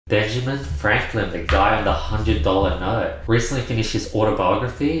Benjamin Franklin, the guy on the $100 note, recently finished his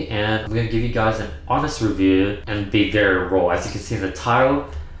autobiography, and I'm going to give you guys an honest review and be very raw. As you can see in the title,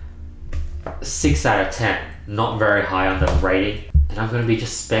 6 out of 10, not very high on the rating. And I'm going to be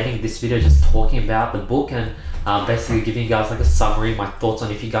just spending this video just talking about the book and basically giving you guys like a summary, my thoughts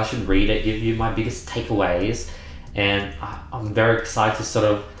on if you guys should read it, give you my biggest takeaways. And I'm very excited to sort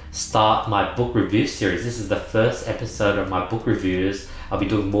of start my book review series. This is the first episode of my book reviews. I'll be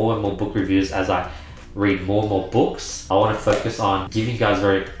doing more and more book reviews as I read more and more books. I want to focus on giving you guys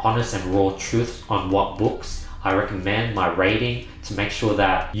very honest and raw truth on what books I recommend, my rating, to make sure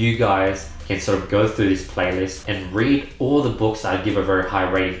that you guys can sort of go through this playlist and read all the books I give a very high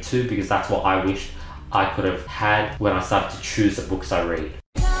rating to, because that's what I wish I could have had when I started to choose the books I read.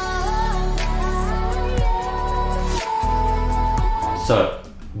 So,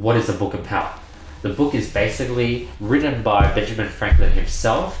 what is the book about? The book is basically written by Benjamin Franklin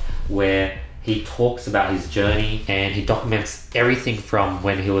himself, where he talks about his journey and he documents everything from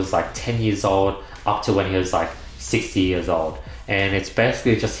when he was like 10 years old up to when he was like 60 years old. And it's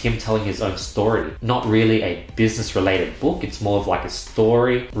basically just him telling his own story. Not really a business related book, it's more of like a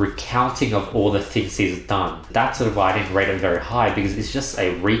story recounting of all the things he's done. That's sort of why I didn't rate it very high, because it's just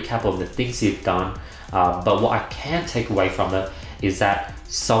a recap of the things he's done. But what I can take away from it is that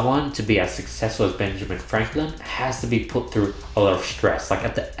someone to be as successful as Benjamin Franklin has to be put through a lot of stress. Like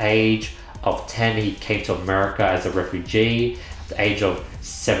at the age of 10, he came to America as a refugee. At the age of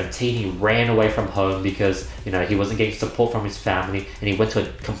 17, he ran away from home because, you know, he wasn't getting support from his family, and he went to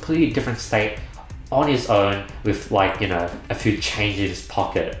a completely different state on his own with, like, you know, a few change in his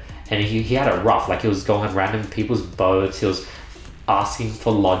pocket. And he had it rough. Like, he was going on random people's boats, he was asking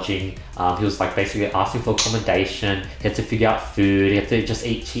for lodging, he was like basically asking for accommodation, he had to figure out food, he had to just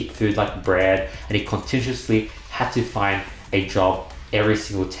eat cheap food like bread, and he continuously had to find a job every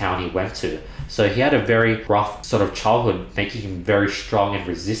single town he went to. So he had a very rough sort of childhood, making him very strong and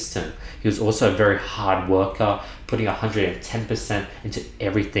resistant. He was also a very hard worker, putting 110% into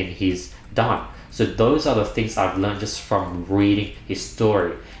everything he's done. So those are the things I've learned just from reading his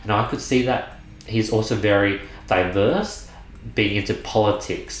story. And I could see that he's also very diverse, being into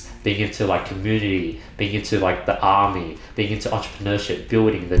politics, being into like community, being into like the army, being into entrepreneurship,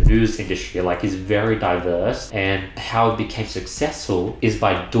 building, the news industry. Like, he's very diverse, and how he became successful is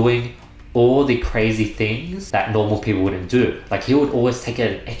by doing all the crazy things that normal people wouldn't do. Like, he would always take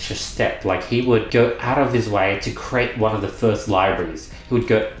an extra step. Like, he would go out of his way to create one of the first libraries. He would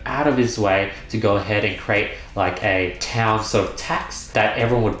go out of his way to go ahead and create like a town sort of tax that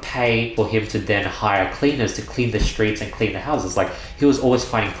everyone would pay for him to then hire cleaners to clean the streets and clean the houses. Like, he was always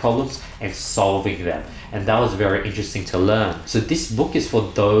finding problems and solving them. And that was very interesting to learn. So this book is for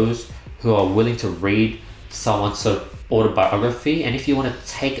those who are willing to read someone's sort of autobiography. And if you want to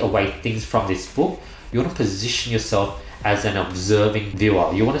take away things from this book, you want to position yourself as an observing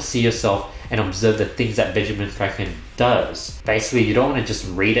viewer. You want to see yourself and observe the things that Benjamin Franklin does. Basically, you don't want to just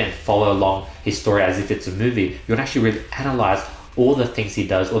read it and follow along his story as if it's a movie. You want to actually really analyze all the things he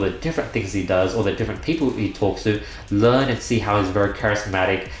does, all the different things he does, all the different people he talks to, learn and see how he's very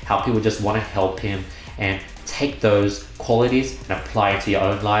charismatic, how people just want to help him, and take those qualities and apply it to your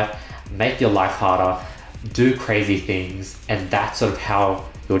own life, make your life harder, do crazy things. And that's sort of how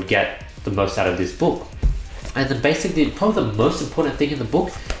you would get the most out of this book. And then basically, probably the most important thing in the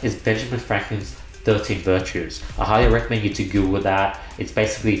book is Benjamin Franklin's 13 virtues. I highly recommend you to Google that. It's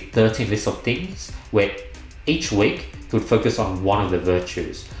basically 13 lists of things where each week he would focus on one of the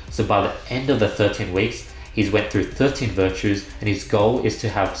virtues. So by the end of the 13 weeks, he's went through 13 virtues, and his goal is to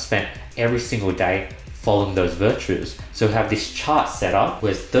have spent every single day following those virtues. So he'll have this chart set up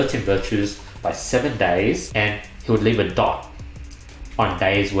with 13 virtues by 7 days, and he would leave a dot on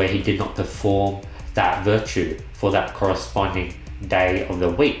days where he did not perform that virtue for that corresponding day of the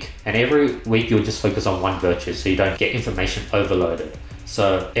week. And every week you'll just focus on one virtue so you don't get information overloaded.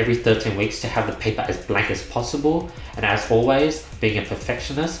 So every 13 weeks, to have the paper as blank as possible. And as always, being a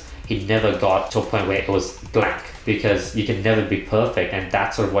perfectionist, he never got to a point where it was blank, because you can never be perfect, and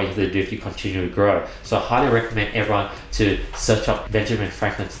that's sort of what you have to do if you continue to grow. So I highly recommend everyone to search up Benjamin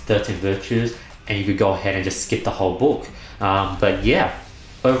Franklin's 13 virtues, and you could go ahead and just skip the whole book. But yeah,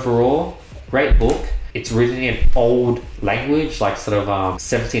 overall, great book. It's written in old language, like sort of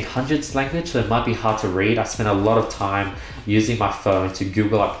 1700s language, so it might be hard to read. I spent a lot of time using my phone to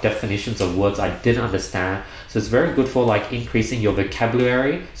Google up definitions of words I didn't understand. So it's very good for like increasing your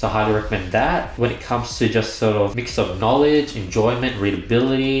vocabulary. So I highly recommend that. When it comes to just sort of mix of knowledge, enjoyment,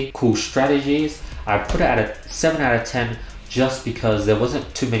 readability, cool strategies, I put it at a 7 out of 10 just because there wasn't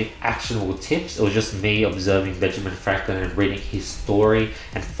too many actionable tips. It was just me observing Benjamin Franklin and reading his story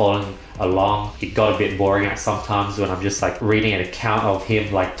and following along. It got a bit boring at sometimes when I'm just like reading an account of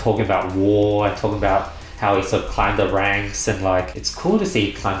him like talking about war and talking about how he sort of climbed the ranks, and like it's cool to see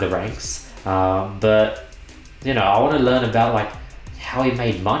he climb the ranks, but you know, I want to learn about like how he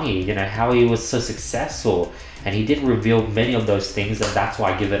made money, you know, how he was so successful. And he didn't reveal many of those things, and that's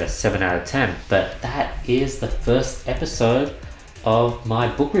why I give it a 7 out of 10. But that is the first episode of my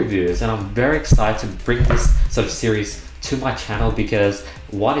book reviews, and I'm very excited to bring this sort of series to my channel because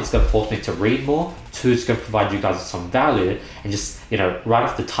one, it's going to force me to read more, two, it's going to provide you guys with some value, and just, you know, right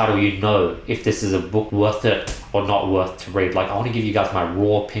off the title, you know if this is a book worth it or not worth to read. Like, I want to give you guys my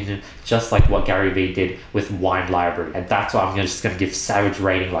raw opinion, just like what Gary Vee did with Wine Library, and that's why I'm just going to give Savage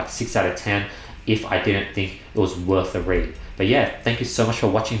rating like 6 out of 10 if I didn't think it was worth the read. But yeah, thank you so much for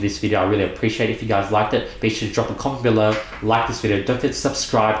watching this video. I really appreciate it. If you guys liked it, be sure to drop a comment below, like this video, don't forget to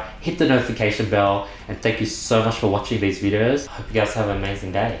subscribe, hit the notification bell, and thank you so much for watching these videos. I hope you guys have an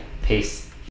amazing day. Peace.